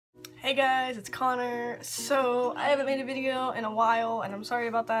Hey guys, it's Connor. So I haven't made a video in a while and I'm sorry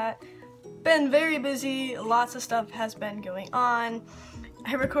about that. Been very busy, lots of stuff has been going on.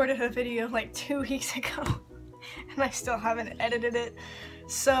 I recorded a video like 2 weeks ago and I still haven't edited it.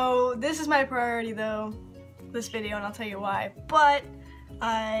 So this is my priority though, this video, and I'll tell you why. But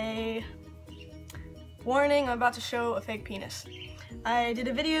warning, I'm about to show a fake penis. I did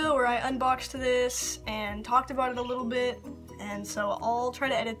a video where I unboxed this and talked about it a little bit, and so I'll try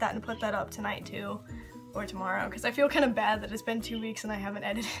to edit that and put that up tonight too, or tomorrow, because I feel kind of bad that it's been 2 weeks and I haven't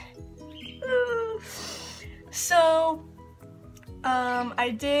edited. So,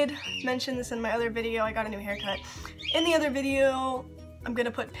 I did mention this in my other video. I got a new haircut. In the other video, I'm gonna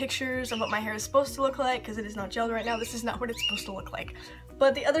put pictures of what my hair is supposed to look like, because it is not gelled right now. This is not what it's supposed to look like.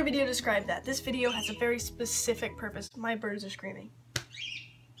 But the other video described that. This video has a very specific purpose. My birds are screaming.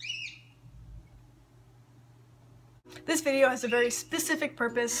 This video has a very specific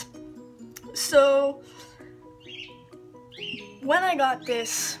purpose. So, when I got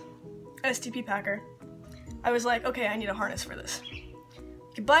this STP packer, I was like, okay, I need a harness for this.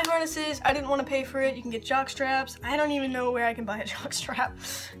 You can buy harnesses. I didn't want to pay for it. You can get jock straps. I don't even know where I can buy a jock strap.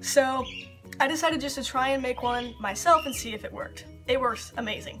 So, I decided just to try and make one myself and see if it worked. It works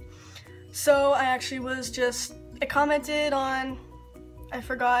amazing. So, I commented on, I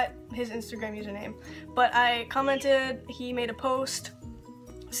forgot his Instagram username, but I commented, he made a post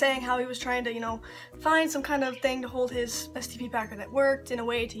saying how he was trying to, find some kind of thing to hold his STP packer that worked in a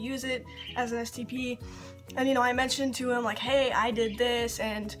way to use it as an STP. And, I mentioned to him like, hey, I did this,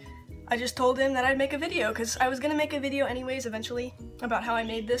 and I just told him that I'd make a video, because I was gonna make a video anyways eventually about how I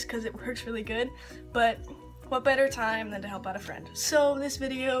made this, because it works really good, but what better time than to help out a friend. So this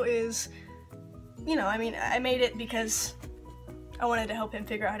video is, I made it because I wanted to help him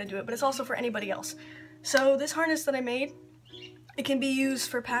figure out how to do it, but it's also for anybody else. So this harness that I made, it can be used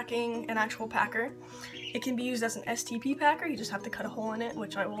for packing an actual packer. It can be used as an STP packer. You just have to cut a hole in it,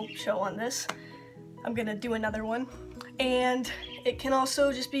 which I will show on this. I'm gonna do another one. And it can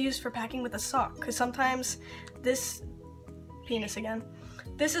also just be used for packing with a sock, because sometimes this penis again,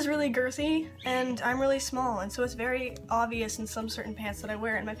 this is really girthy and I'm really small, and so it's very obvious in some certain pants that I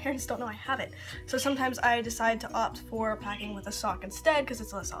wear, and my parents don't know I have it. So sometimes I decide to opt for packing with a sock instead because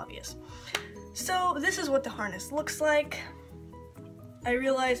it's less obvious. So this is what the harness looks like. I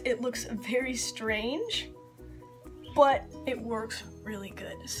realize it looks very strange, but it works really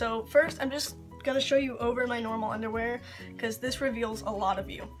good. So first I'm just gonna show you over my normal underwear, because this reveals a lot of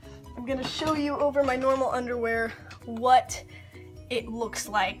you. I'm gonna show you over my normal underwear what it looks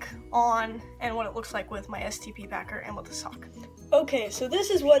like on and what it looks like with my STP packer and with the sock. Okay, so this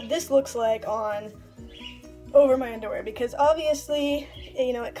is what this looks like on over my underwear, because obviously,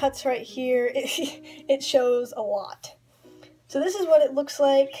 it cuts right here. It shows a lot. So this is what it looks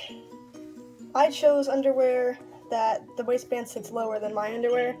like. I chose underwear that the waistband sits lower than my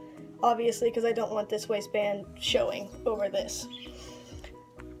underwear, obviously, because I don't want this waistband showing over this.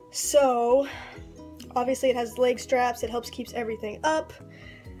 So, obviously it has leg straps, it helps keeps everything up.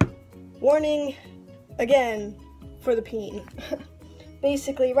 Warning, again, for the peen.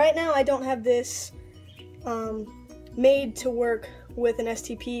 Basically, right now I don't have this made to work with an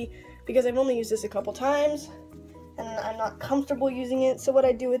STP, because I've only used this a couple times, and I'm not comfortable using it. So what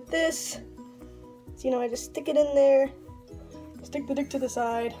I do with this is, I just stick it in there, stick the dick to the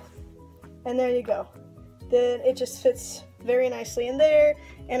side, and there you go. Then it just fits very nicely in there,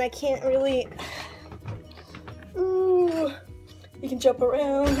 and I can't really, ooh, you can jump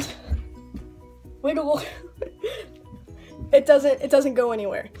around, wiggle. It doesn't go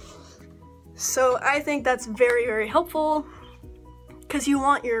anywhere. So I think that's very, very helpful, because you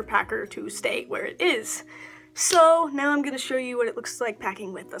want your packer to stay where it is. So now I'm gonna show you what it looks like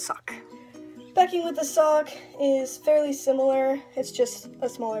packing with the sock. Packing with the sock is fairly similar. It's just a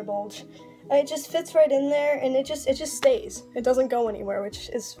smaller bulge. It just fits right in there, and it just stays. It doesn't go anywhere, which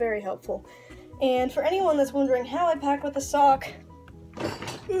is very helpful. And for anyone that's wondering how I pack with a sock,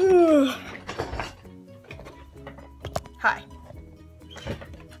 hi.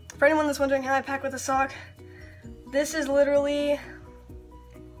 For anyone that's wondering how I pack with a sock, this is literally,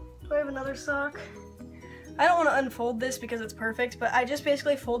 do I have another sock? I don't want to unfold this because it's perfect, but I just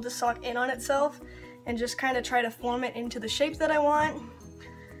basically fold the sock in on itself and just kind of try to form it into the shape that I want.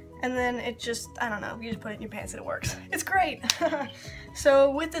 And then it just, I don't know, you just put it in your pants and it works. It's great! So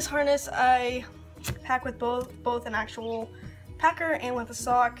with this harness, I pack with both an actual packer and with a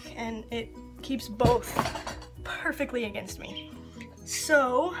sock, and it keeps both perfectly against me.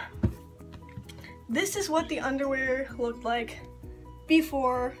 So, this is what the underwear looked like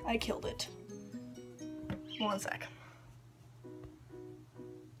before I killed it. One sec.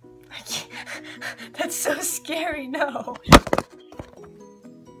 I That's so scary, no.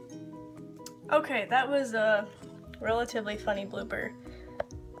 Okay, that was a relatively funny blooper,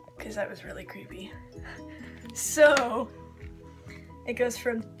 because that was really creepy. So, it goes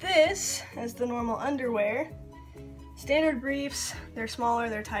from this as the normal underwear, standard briefs, they're smaller,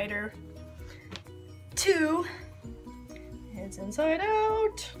 they're tighter, to, it's inside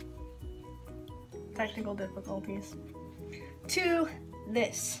out, technical difficulties, to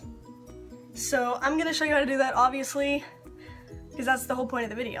this. So I'm gonna show you how to do that, obviously, because that's the whole point of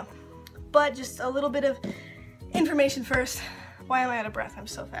the video. But just a little bit of information first. Why am I out of breath? I'm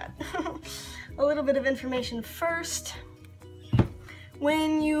so fat. A little bit of information first.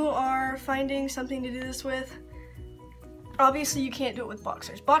 When you are finding something to do this with, obviously you can't do it with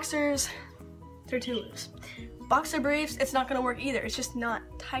boxers. Boxers, they're too loose. Boxer briefs, it's not gonna work either. It's just not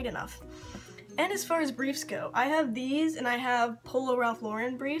tight enough. And as far as briefs go, I have these and I have Polo Ralph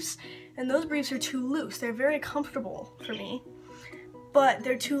Lauren briefs, and those briefs are too loose. They're very comfortable for me, but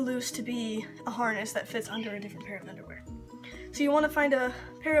they're too loose to be a harness that fits under a different pair of underwear. So you want to find a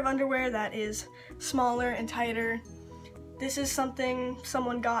pair of underwear that is smaller and tighter. This is something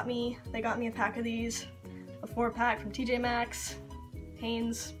someone got me. They got me a pack of these, a 4-pack from TJ Maxx,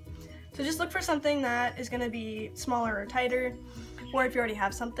 Hanes. So just look for something that is going to be smaller or tighter, or if you already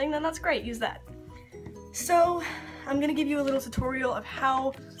have something, then that's great, use that. So I'm going to give you a little tutorial of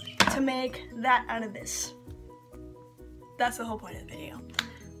how to make that out of this. That's the whole point of the video.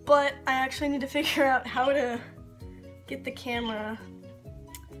 But I actually need to figure out how to get the camera,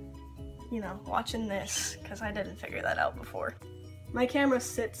 you know, watching this, because I didn't figure that out before. My camera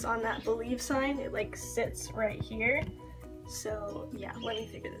sits on that believe sign. It like sits right here. So yeah, let me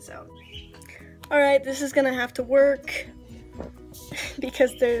figure this out. Alright, this is gonna have to work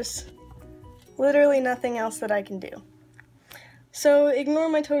because there's literally nothing else that I can do. So ignore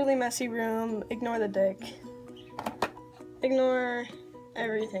my totally messy room, ignore the dick, ignore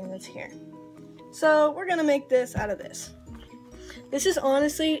everything that's here. So we're gonna make this out of this. This is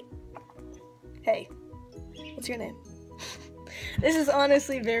honestly, hey, what's your name? This is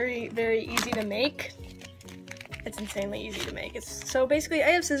honestly very, very easy to make. It's insanely easy to make. So basically I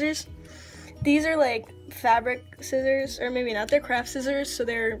have scissors. These are like fabric scissors, or maybe not, they're craft scissors, so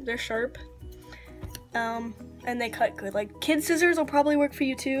they're sharp. And they cut good. Like kid scissors will probably work for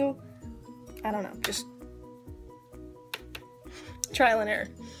you too. I don't know, just trial and error.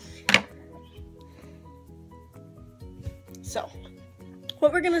 So,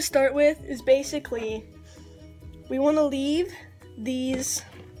 what we're gonna start with is basically, we wanna leave these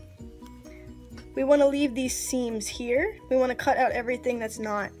seams here. We wanna cut out everything that's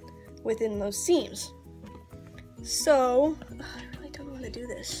not within those seams. So, I really don't want to do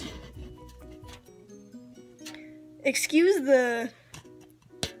this. Excuse the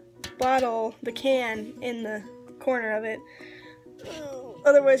bottle, the can in the corner of it.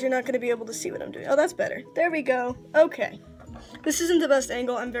 Otherwise, you're not going to be able to see what I'm doing. Oh, that's better. There we go. Okay. This isn't the best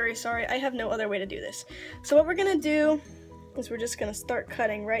angle. I'm very sorry. I have no other way to do this. So what we're going to do is we're just going to start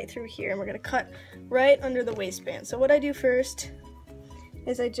cutting right through here. And we're going to cut right under the waistband. So what I do first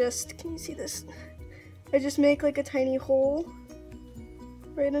is can you see this? I just make like a tiny hole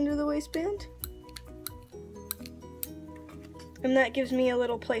right under the waistband. And that gives me a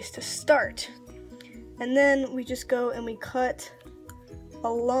little place to start. And then we just go and we cut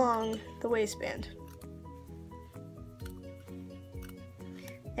along the waistband.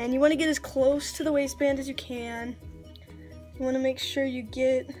 And you want to get as close to the waistband as you can. You want to make sure you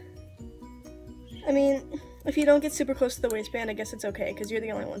get, I mean, if you don't get super close to the waistband, I guess it's okay because you're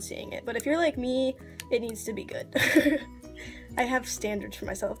the only one seeing it. But if you're like me, it needs to be good. I have standards for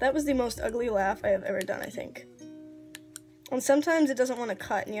myself. That was the most ugly laugh I have ever done, I think. And sometimes it doesn't want to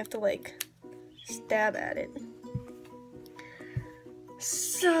cut and you have to like stab at it.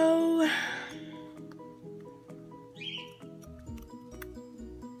 So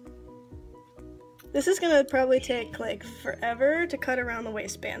this is gonna probably take like forever to cut around the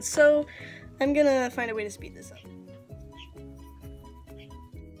waistband. So I'm gonna find a way to speed this up.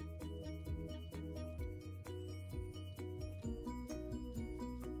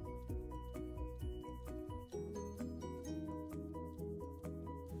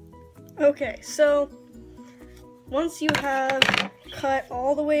 Okay, so once you have cut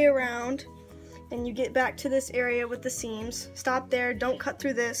all the way around and you get back to this area with the seams, stop there, don't cut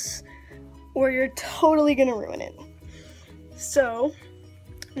through this or you're totally gonna ruin it. So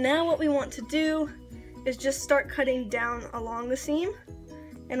now what we want to do is just start cutting down along the seam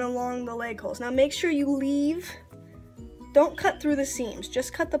and along the leg holes. Now make sure you don't cut through the seams,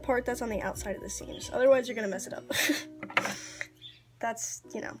 just cut the part that's on the outside of the seams, otherwise you're gonna mess it up. that's,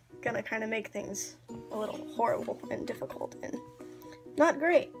 you know, gonna kind of make things a little horrible and difficult and not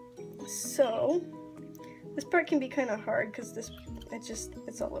great. So this part can be kind of hard because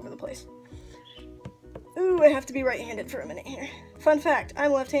it's all over the place. Ooh, I have to be right-handed for a minute here. Fun fact,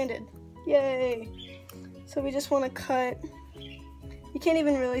 I'm left-handed. Yay! So we just want to cut. You can't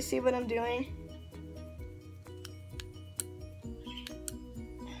even really see what I'm doing.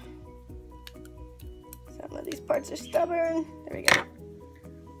 Some of these parts are stubborn. There we go.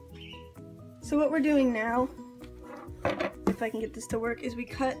 So what we're doing now, if I can get this to work, is we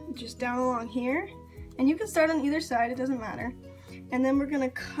cut just down along here. And you can start on either side, it doesn't matter. And then we're gonna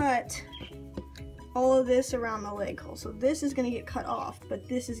cut all of this around the leg hole. So this is gonna get cut off, but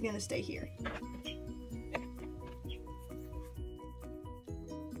this is gonna stay here.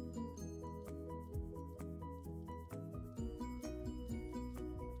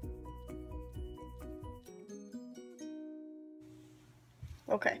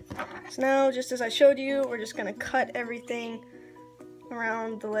 Okay, so now just as I showed you, we're just gonna cut everything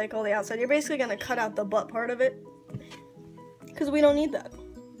around the leg hole, the outside. You're basically gonna cut out the butt part of it because we don't need that.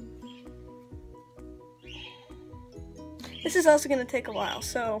 This is also gonna take a while,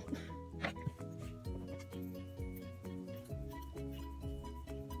 so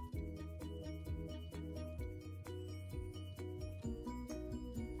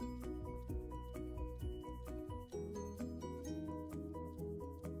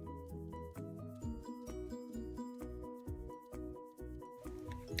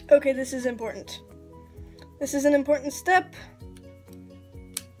okay, this is important. This is an important step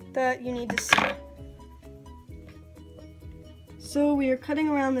that you need to see. So we are cutting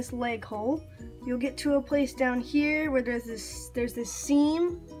around this leg hole. You'll get to a place down here where there's this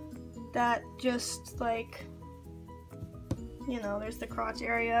seam that just like, you know, there's the crotch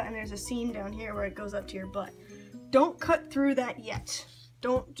area and there's a seam down here where it goes up to your butt. Don't cut through that yet.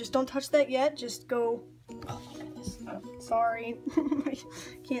 Just don't touch that yet. Just go, oh my goodness, sorry. I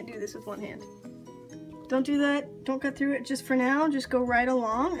can't do this with one hand. Don't do that. Don't cut through it just for now. Just go right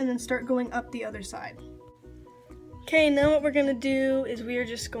along and then start going up the other side. Okay, now what we're gonna do is we are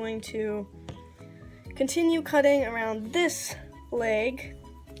just going to continue cutting around this leg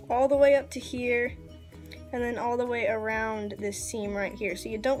all the way up to here and then all the way around this seam right here. So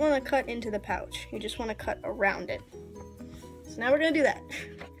you don't want to cut into the pouch, you just want to cut around it. So now we're gonna do that.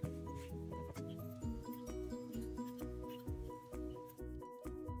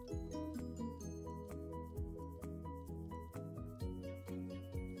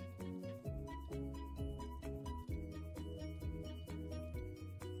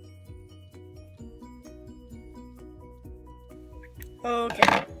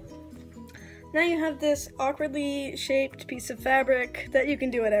 Okay, now you have this awkwardly shaped piece of fabric that you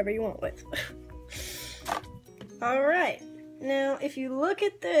can do whatever you want with. Alright, now if you look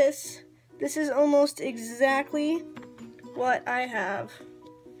at this, this is almost exactly what I have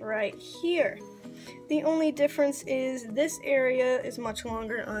right here. The only difference is this area is much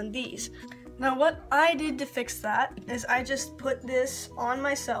longer on these. Now what I did to fix that is I just put this on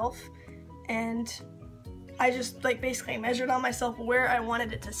myself and I just like basically measured on myself where I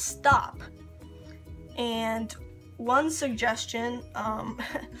wanted it to stop. And one suggestion, I'm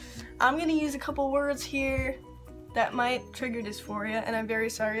gonna use a couple words here that might trigger dysphoria, and I'm very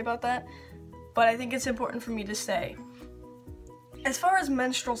sorry about that, but I think it's important for me to say. As far as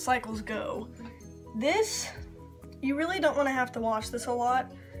menstrual cycles go, this, you really don't want to have to wash this a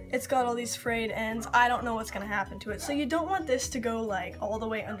lot. It's got all these frayed ends. I don't know what's gonna happen to it. So you don't want this to go like all the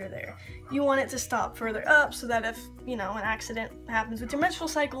way under there. You want it to stop further up so that if, you know, an accident happens with your menstrual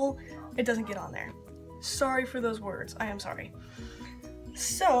cycle, it doesn't get on there. Sorry for those words, I am sorry.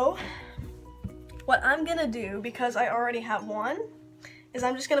 So, what I'm gonna do, because I already have one, is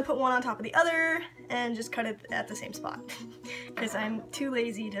I'm just gonna put one on top of the other and just cut it at the same spot. Because I'm too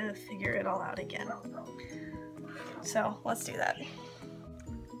lazy to figure it all out again. So, let's do that.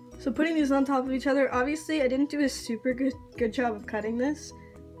 So putting these on top of each other, obviously I didn't do a super good job of cutting this,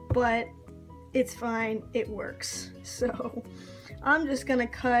 but it's fine, it works. So I'm just gonna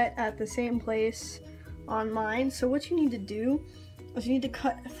cut at the same place on mine. So what you need to do is you need to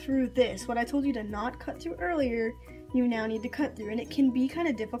cut through this. What I told you to not cut through earlier, you now need to cut through. And it can be kind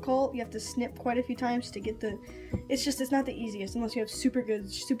of difficult. You have to snip quite a few times to get the, it's not the easiest unless you have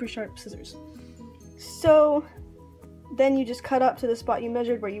super sharp scissors. So then you just cut up to the spot you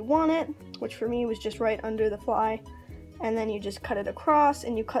measured where you want it, which for me was just right under the fly, and then you just cut it across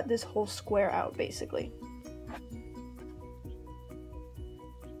and you cut this whole square out basically.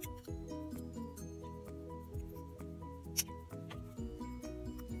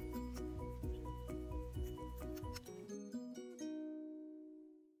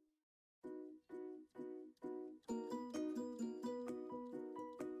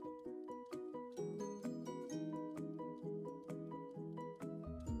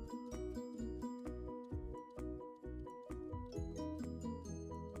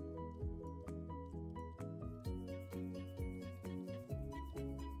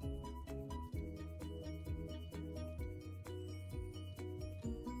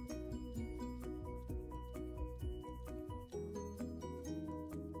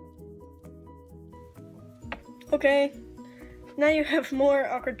 Okay, now you have more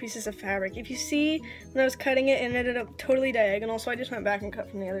awkward pieces of fabric. If you see, when I was cutting it, it ended up totally diagonal, so I just went back and cut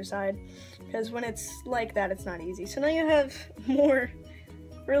from the other side, because when it's like that, it's not easy. So now you have more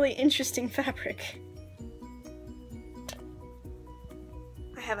really interesting fabric.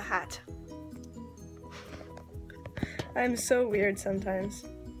 I have a hat. I'm so weird sometimes.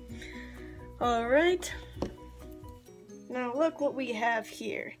 Alright, now look what we have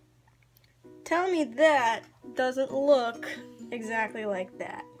here. Tell me that doesn't look exactly like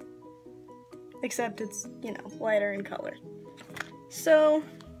that. Except it's, you know, lighter in color. So,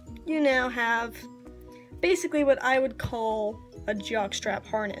 you now have basically what I would call a jockstrap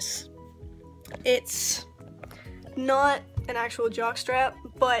harness. It's not an actual jockstrap,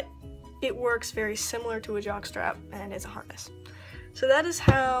 but it works very similar to a jockstrap and is a harness. So that is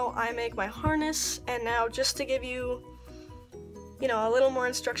how I make my harness, and now just to give you, you know, a little more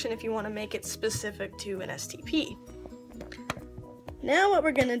instruction if you want to make it specific to an STP. Now what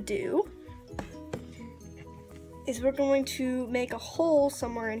we're gonna do is we're going to make a hole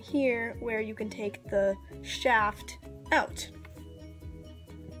somewhere in here where you can take the shaft out.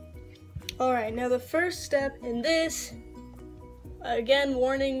 Alright, now the first step in this, again,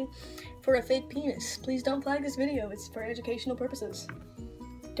 warning for a fake penis. Please don't flag this video, it's for educational purposes.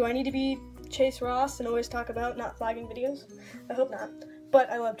 Do I need to be Chase Ross and always talk about not flagging videos? I hope not,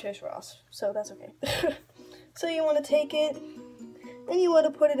 but I love Chase Ross, so that's okay. So you want to take it, and you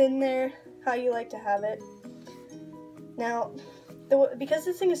want to put it in there how you like to have it. Now, because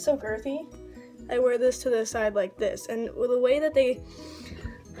this thing is so girthy, I wear this to the side like this, and the way that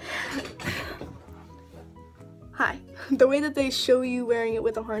the way that they show you wearing it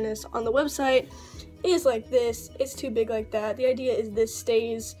with a harness on the website is like this. It's too big like that. The idea is this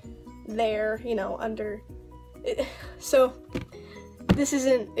stays there, you know, under it. So this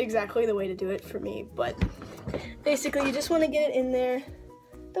isn't exactly the way to do it for me, but basically you just want to get it in there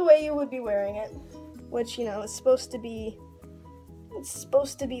the way you would be wearing it, which, you know, it's supposed to be like it's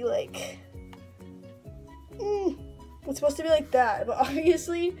supposed to be like that, but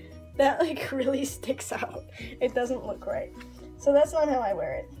obviously that like really sticks out. It doesn't look right. So that's not how I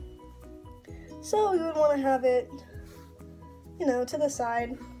wear it. So you would want to have it, you know, to the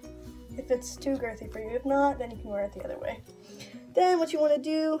side if it's too girthy for you. If not, then you can wear it the other way. Then what you want to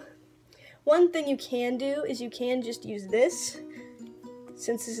do, one thing you can do is you can just use this.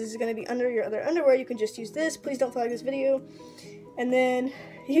 Since this is going to be under your other underwear, you can just use this. Please don't flag this video. And then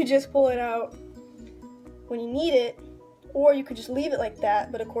you just pull it out when you need it, or you could just leave it like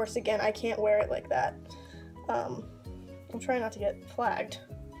that, but of course, again, I can't wear it like that. I'm trying not to get flagged.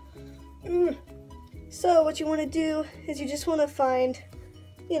 So what you want to do is you just want to find,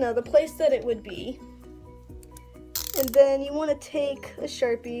 you know, the place that it would be, and then you want to take a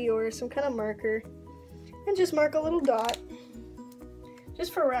Sharpie or some kind of marker and just mark a little dot,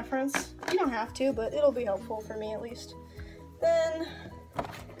 just for reference. You don't have to, but it'll be helpful for me at least. Then,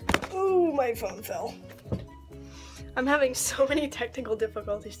 ooh, my phone fell. I'm having so many technical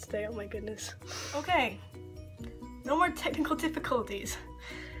difficulties today, oh my goodness. Okay, no more technical difficulties.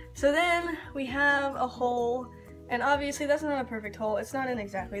 So then we have a hole, and obviously that's not a perfect hole. It's not in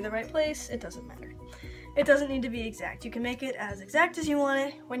exactly the right place. It doesn't matter. It doesn't need to be exact. You can make it as exact as you want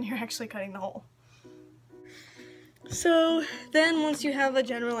it when you're actually cutting the hole. So then once you have a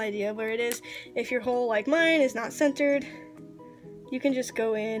general idea of where it is, if your hole, like mine, is not centered, you can just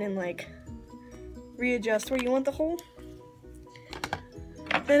go in and like readjust where you want the hole.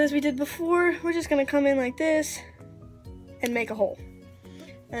 Then as we did before, we're just gonna come in like this and make a hole.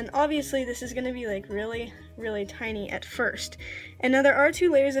 And obviously this is gonna be like really, really tiny at first. And now there are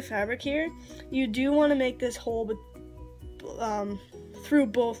 2 layers of fabric here. You do wanna make this hole through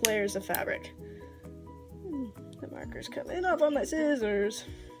both layers of fabric. The marker's coming up on my scissors.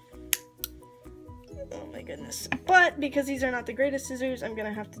 Oh my goodness. But because these are not the greatest scissors, I'm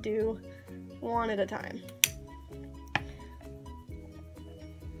gonna have to do one at a time.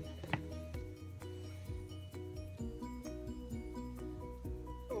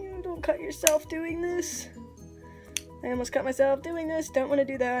 Don't cut yourself doing this. I almost cut myself doing this. Don't want to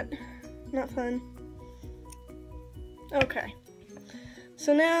do that. Not fun. Okay.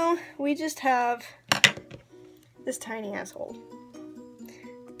 So now we just have this tiny asshole.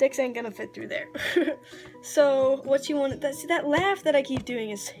 Dicks ain't gonna fit through there. So what you want, see that laugh that I keep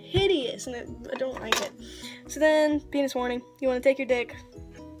doing is hideous and I don't like it. So then, penis warning, you want to take your dick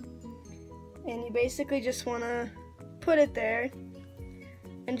and you basically just want to put it there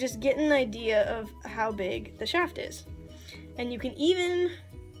and just get an idea of how big the shaft is. And you can even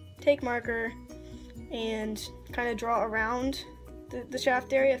take marker and kind of draw around the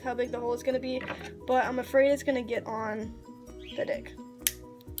shaft area of how big the hole is going to be, but I'm afraid it's going to get on the dick.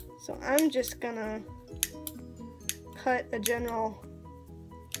 So I'm just going to cut a general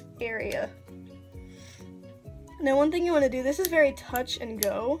area. Now one thing you want to do, this is very touch and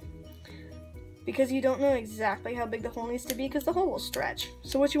go, because you don't know exactly how big the hole needs to be because the hole will stretch.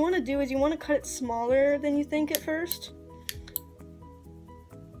 So what you want to do is you want to cut it smaller than you think at first.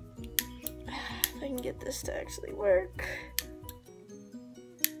 If I can get this to actually work.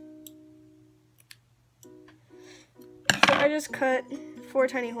 So I just cut 4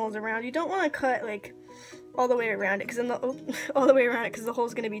 tiny holes around. You don't want to cut like all the way around it because then the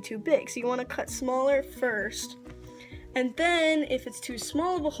hole's going to be too big. So you want to cut smaller first. And then, if it's too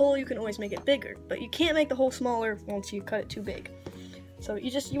small of a hole, you can always make it bigger. But you can't make the hole smaller once you cut it too big. So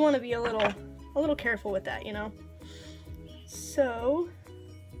you want to be a little careful with that, you know? So,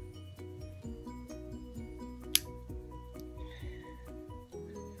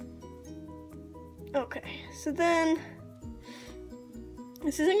 okay, so then,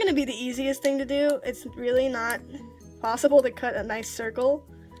 this isn't going to be the easiest thing to do. It's really not possible to cut a nice circle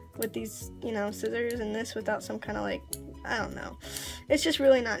with these, you know, scissors and this without some kind of like, I don't know. It's just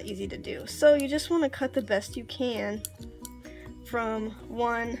really not easy to do. So you just want to cut the best you can from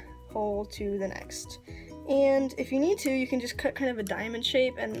one hole to the next. And if you need to, you can just cut kind of a diamond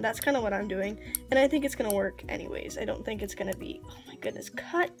shape, and that's kind of what I'm doing. And I think it's going to work anyways. I don't think it's going to be, oh my goodness,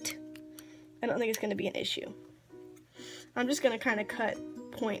 cut. I don't think it's going to be an issue. I'm just going to kind of cut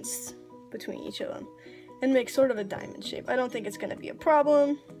points between each of them and make sort of a diamond shape. I don't think it's going to be a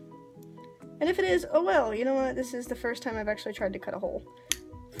problem. And if it is, oh well, you know what? This is the first time I've actually tried to cut a hole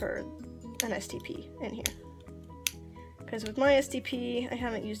for an STP in here. Because with my STP, I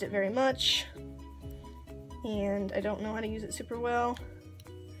haven't used it very much. And I don't know how to use it super well.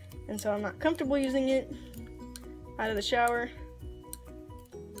 And so I'm not comfortable using it out of the shower.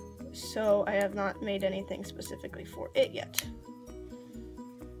 So I have not made anything specifically for it yet.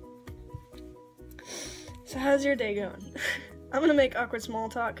 So how's your day going? I'm gonna make awkward small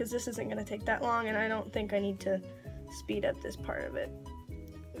talk because this isn't gonna take that long and I don't think I need to speed up this part of it.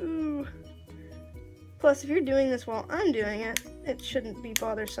 Ooh. Plus, if you're doing this while I'm doing it, it shouldn't be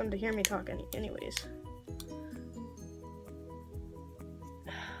bothersome to hear me talk anyways.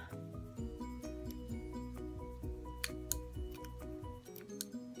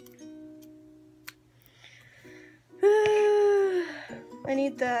 I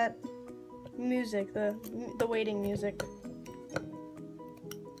need that music, the waiting music.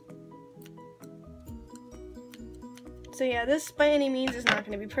 So yeah, this by any means is not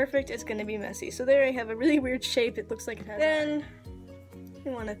going to be perfect, it's going to be messy. So there I have a really weird shape, it looks like it has. Then,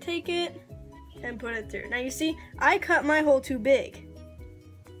 you want to take it and put it through. Now you see, I cut my hole too big.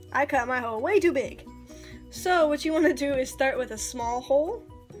 I cut my hole way too big. So what you want to do is start with a small hole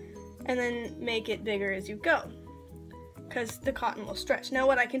and then make it bigger as you go, because the cotton will stretch. Now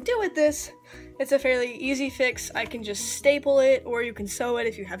what I can do with this, it's a fairly easy fix. I can just staple it, or you can sew it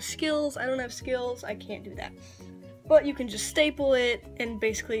if you have skills. I don't have skills, I can't do that. But you can just staple it and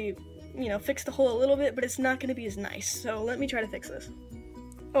basically, you know, fix the hole a little bit, but it's not going to be as nice. So let me try to fix this.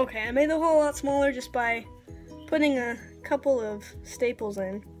 Okay, I made the hole a lot smaller just by putting a couple of staples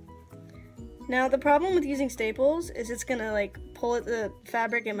in. Now the problem with using staples is it's going to like pull at the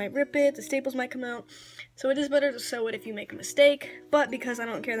fabric, it might rip it, the staples might come out. So it is better to sew it if you make a mistake, but because I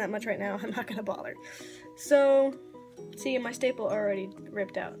don't care that much right now, I'm not going to bother. So, see, my staple already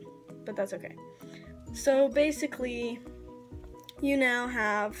ripped out, but that's okay. So basically, you now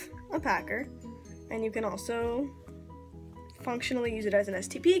have a packer, and you can also functionally use it as an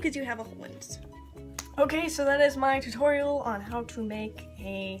STP because you have a hole in it. Okay, so that is my tutorial on how to make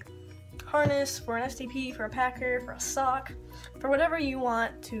a harness for an STP, for a packer, for a sock, for whatever you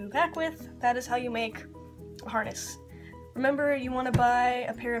want to pack with. That is how you make a harness. Remember, you want to buy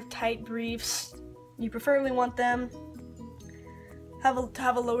a pair of tight briefs. You preferably want them to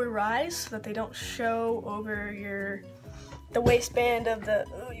have a lower rise so that they don't show over the waistband of the,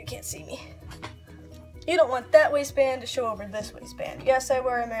 oh, you can't see me. You don't want that waistband to show over this waistband. Yes, I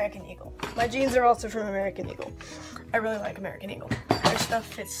wear American Eagle. My jeans are also from American Eagle. I really like American Eagle. Their stuff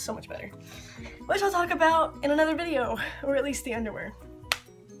fits so much better, which I'll talk about in another video, or at least the underwear.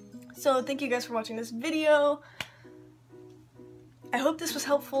 So thank you guys for watching this video. I hope this was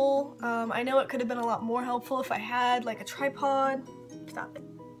helpful. I know it could have been a lot more helpful if I had like a tripod. Stop it.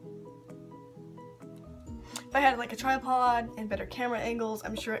 If I had like a tripod and better camera angles,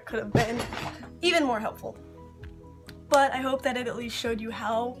 I'm sure it could have been even more helpful. But I hope that it at least showed you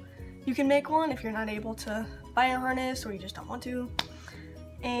how you can make one if you're not able to buy a harness or you just don't want to.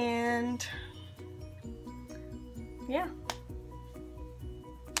 And yeah,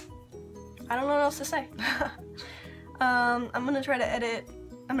 I don't know what else to say. I'm gonna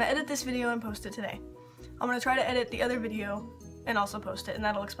edit this video and post it today. I'm gonna try to edit the other video and also post it, and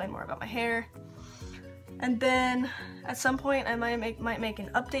that'll explain more about my hair. And then at some point I might make an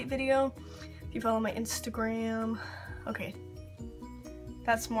update video. If you follow my Instagram, okay,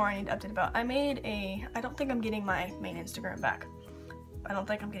 that's more I need to update about. I don't think I'm getting my main Instagram back. I don't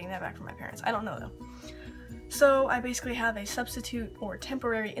think I'm getting that back from my parents. I don't know though. So I basically have a substitute or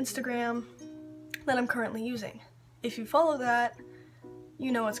temporary Instagram that I'm currently using. If you follow that,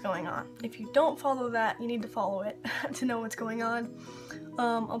 you know what's going on. If you don't follow that, you need to follow it to know what's going on.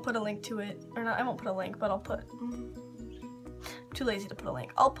 I'll put a link to it, or not, I won't put a link, but I'll put, I'm too lazy to put a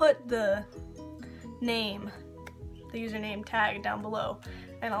link. I'll put the name, the username tag down below,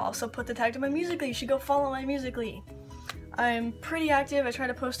 and I'll also put the tag to my Musical.ly. You should go follow my Musical.ly. I'm pretty active. I try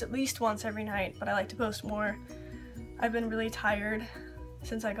to post at least once every night, but I like to post more. I've been really tired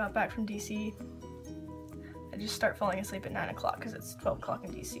since I got back from DC. I just start falling asleep at 9 o'clock because it's 12 o'clock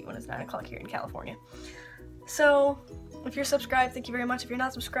in DC when it's 9 o'clock here in California. So, if you're subscribed, thank you very much. If you're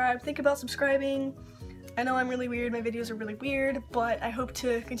not subscribed, think about subscribing. I know I'm really weird, my videos are really weird, but I hope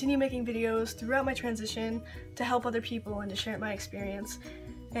to continue making videos throughout my transition to help other people and to share my experience.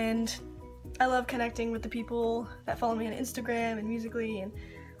 And I love connecting with the people that follow me on Instagram and Musical.ly, and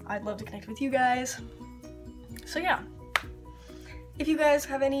I'd love to connect with you guys. So yeah. If you guys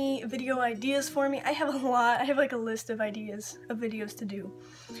have any video ideas for me, I have a lot. I have like a list of ideas of videos to do.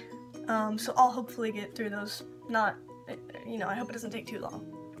 So I'll hopefully get through those. Not, you know, I hope it doesn't take too long.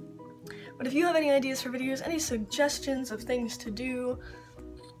 But if you have any ideas for videos, any suggestions of things to do,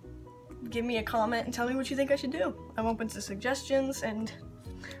 give me a comment and tell me what you think I should do. I'm open to suggestions, and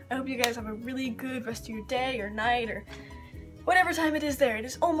I hope you guys have a really good rest of your day or night or whatever time it is there. It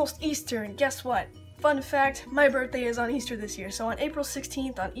is almost Easter, and guess what? Fun fact, my birthday is on Easter this year, so on April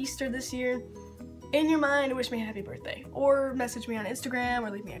 16th on Easter this year, in your mind, wish me a happy birthday. Or message me on Instagram or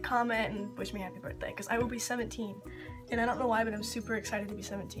leave me a comment and wish me a happy birthday, because I will be 17. And I don't know why, but I'm super excited to be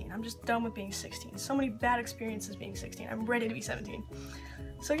 17. I'm just done with being 16. So many bad experiences being 16. I'm ready to be 17.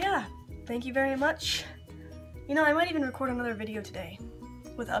 So yeah, thank you very much. You know, I might even record another video today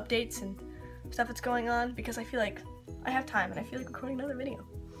with updates and stuff that's going on, because I feel like I have time and I feel like recording another video.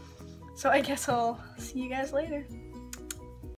 So I guess I'll see you guys later.